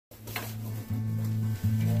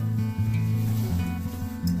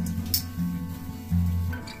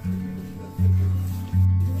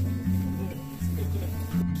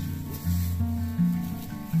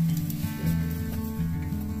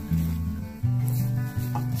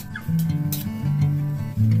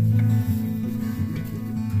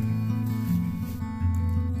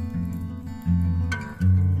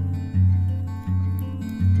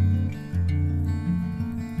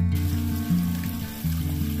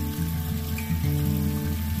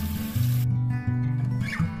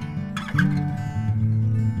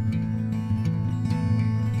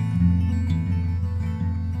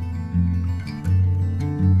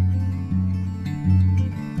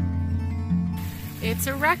It's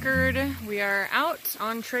a record. We are out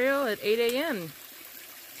on trail at 8 a.m.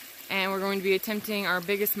 and we're going to be attempting our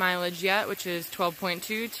biggest mileage yet, which is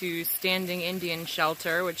 12.2 to Standing Indian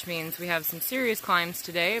Shelter, which means we have some serious climbs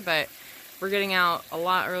today, but we're getting out a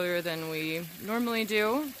lot earlier than we normally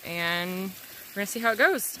do, and we're gonna see how it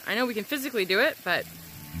goes. I know we can physically do it, but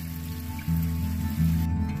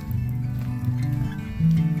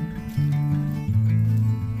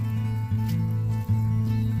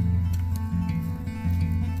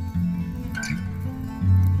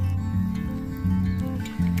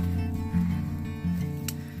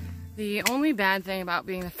the only bad thing about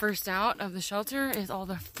being the first out of the shelter is all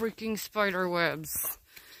the freaking spider webs.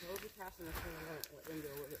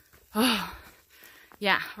 Oh,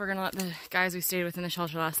 yeah, we're gonna let the guys we stayed with in the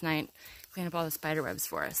shelter last night clean up all the spider webs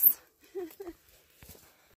for us.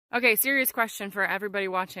 Okay, serious question for everybody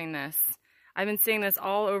watching this. I've been seeing this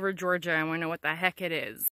all over Georgia. I want to know what the heck it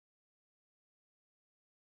is.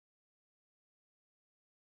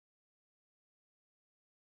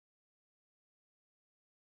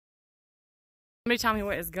 Somebody tell me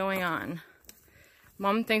what is going on.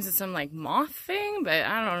 Mom thinks it's some like moth thing, but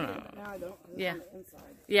I don't know. No, I don't. Yeah. On the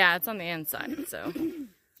inside. Yeah, it's on the inside, so.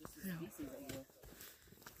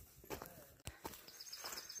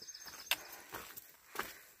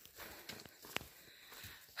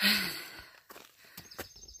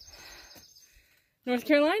 North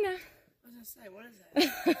Carolina. I was gonna say, what is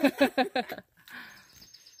that?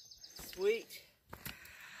 Sweet.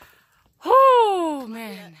 Oh,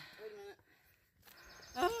 man. Wait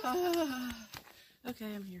a minute.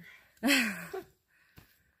 Okay, I'm here.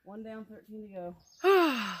 1 down, 13 to go.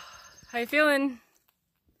 How you feeling?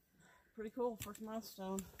 Pretty cool. First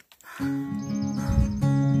milestone.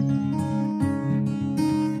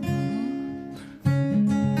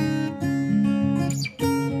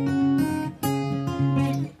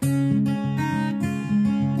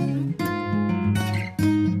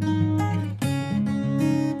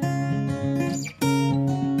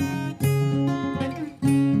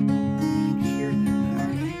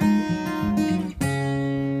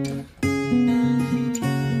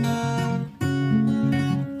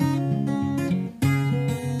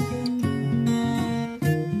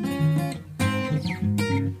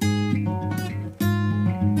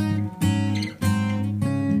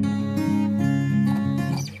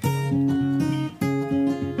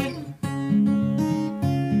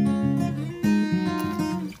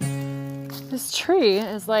 This tree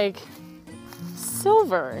is like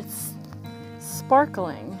silver. It's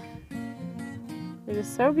sparkling. It is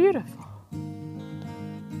so beautiful.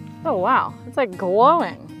 Oh wow, it's like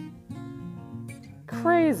glowing.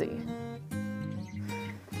 Crazy.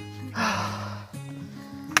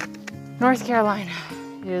 North Carolina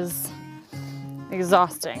is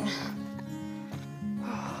exhausting.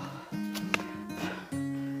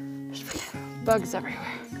 There's bugs everywhere.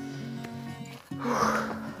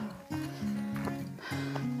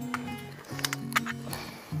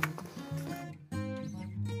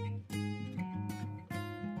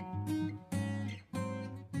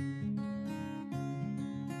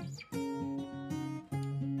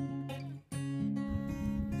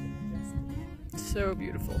 So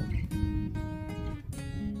beautiful.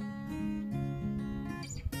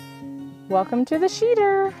 Welcome to the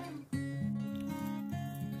sheeter.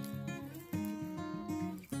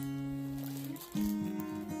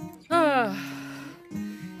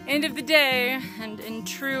 End of the day, and in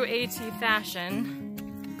true AT fashion,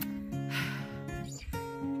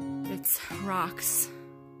 it's rocks.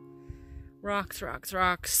 Rocks, rocks,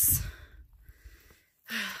 rocks.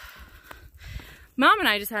 Mom and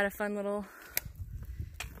I just had a fun little,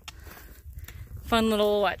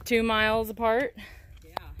 what, 2 miles apart?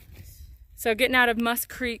 Yeah. So getting out of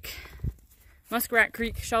Muskrat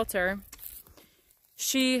Creek shelter,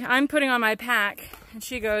 I'm putting on my pack, and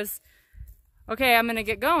she goes, okay, I'm gonna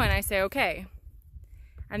get going. I say, okay.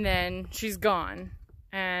 And then she's gone.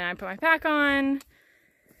 And I put my pack on,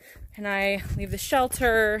 and I leave the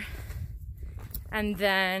shelter, and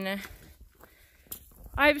then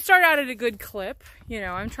I start out at a good clip, you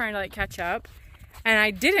know, I'm trying to like catch up, and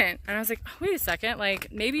I didn't. And I was like, oh, wait a second, like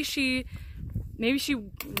maybe she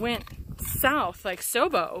went south, like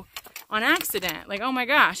Sobo, on accident. Like, oh my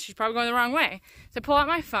gosh, she's probably going the wrong way. So I pull out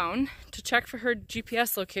my phone to check for her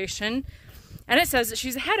GPS location, and it says that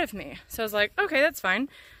she's ahead of me. So I was like, okay, that's fine.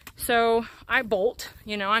 So I bolt,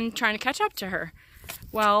 you know, I'm trying to catch up to her.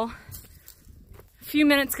 Well, a few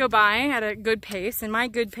minutes go by at a good pace, and my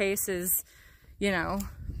good pace is, you know,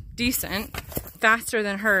 decent, faster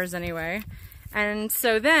than hers anyway. And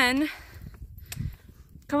so then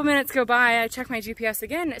a couple minutes go by, I check my GPS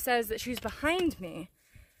again, and it says that she's behind me.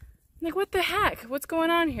 like, what the heck? What's going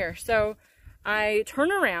on here? So I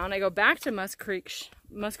turn around. I go back to Musk Creek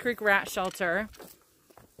Rat Shelter.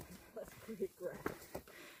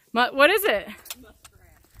 What is it?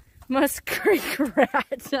 Musk Creek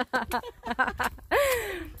Rat.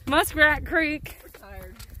 Muskrat Creek. We're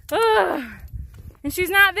tired. Ugh. And she's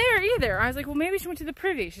not there either. I was like, well, maybe she went to the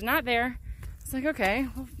privy. She's not there. It's like, okay,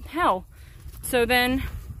 well, hell. So then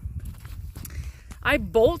I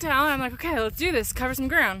bolt out. I'm like, okay, let's do this. Cover some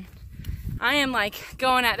ground. I am like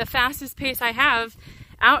going at the fastest pace I have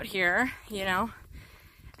out here, you know,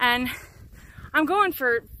 and I'm going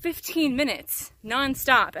for 15 minutes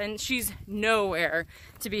nonstop, and she's nowhere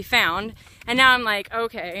to be found. And now I'm like,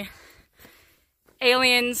 okay,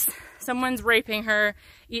 aliens, someone's raping her,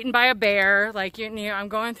 eaten by a bear. Like, you know, I'm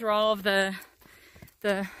going through all of the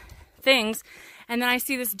things, and then I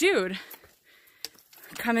see this dude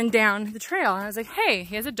coming down the trail, and I was like, hey,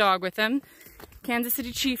 he has a dog with him, Kansas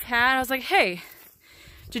City Chief hat. I was like, hey,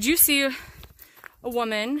 did you see a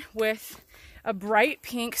woman with a bright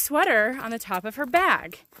pink sweater on the top of her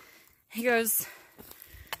bag? He goes,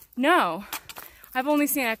 no, I've only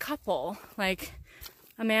seen a couple, like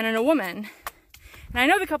a man and a woman. And I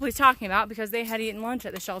know the couple he's talking about because they had eaten lunch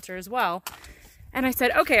at the shelter as well. And I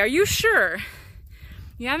said, okay, are you sure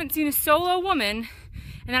you haven't seen a solo woman?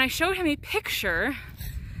 And then I showed him a picture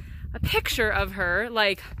of her,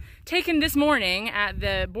 like, taken this morning at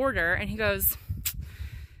the border. And he goes,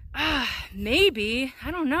 maybe,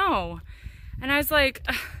 I don't know. And I was like,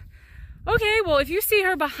 okay, well, if you see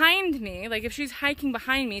her behind me, like if she's hiking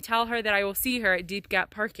behind me, tell her that I will see her at Deep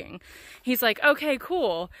Gap Parking. He's like, okay,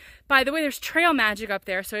 cool. By the way, there's trail magic up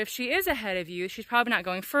there, so if she is ahead of you, she's probably not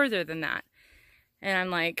going further than that. And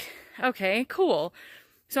I'm like, okay, cool.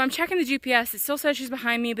 So I'm checking the GPS. It still says she's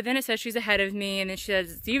behind me, but then it says she's ahead of me, and then she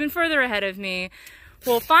says it's even further ahead of me.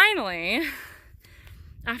 Well, finally,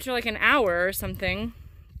 after like an hour or something,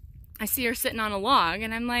 I see her sitting on a log,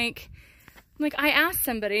 and I'm like, I asked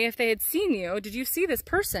somebody if they had seen you. Did you see this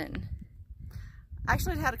person? I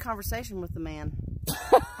actually had a conversation with the man.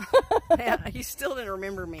 Yeah, he still didn't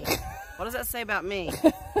remember me. What does that say about me?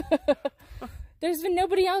 There's been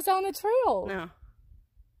nobody else on the trail. No.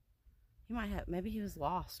 He might have. Maybe he was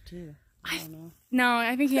lost too. I don't know. No,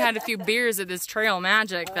 I think he had a few beers at this trail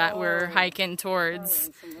magic that we're hiking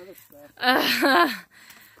towards.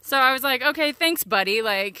 So I was like, okay, thanks, buddy.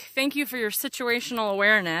 Like, thank you for your situational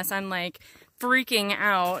awareness. I'm like freaking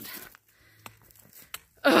out.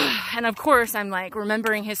 And of course, I'm like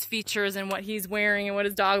remembering his features and what he's wearing and what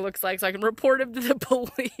his dog looks like so I can report him to the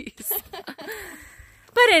police.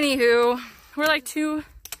 But anywho, we're like going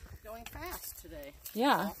fast today.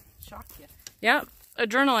 Yeah. Shock you. Yep.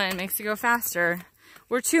 Adrenaline makes you go faster.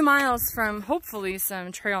 We're 2 miles from hopefully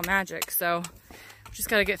some trail magic, so we just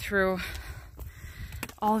gotta get through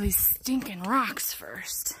all these stinking rocks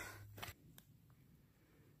first.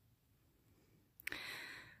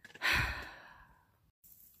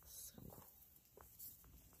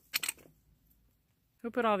 Who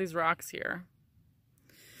put all these rocks here?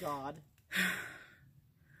 God.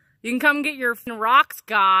 You can come get your rocks,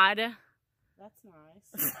 God. That's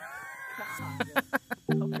nice. That's not good.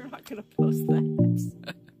 I hope you're not going to post that.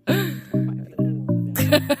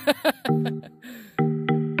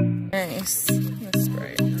 Nice.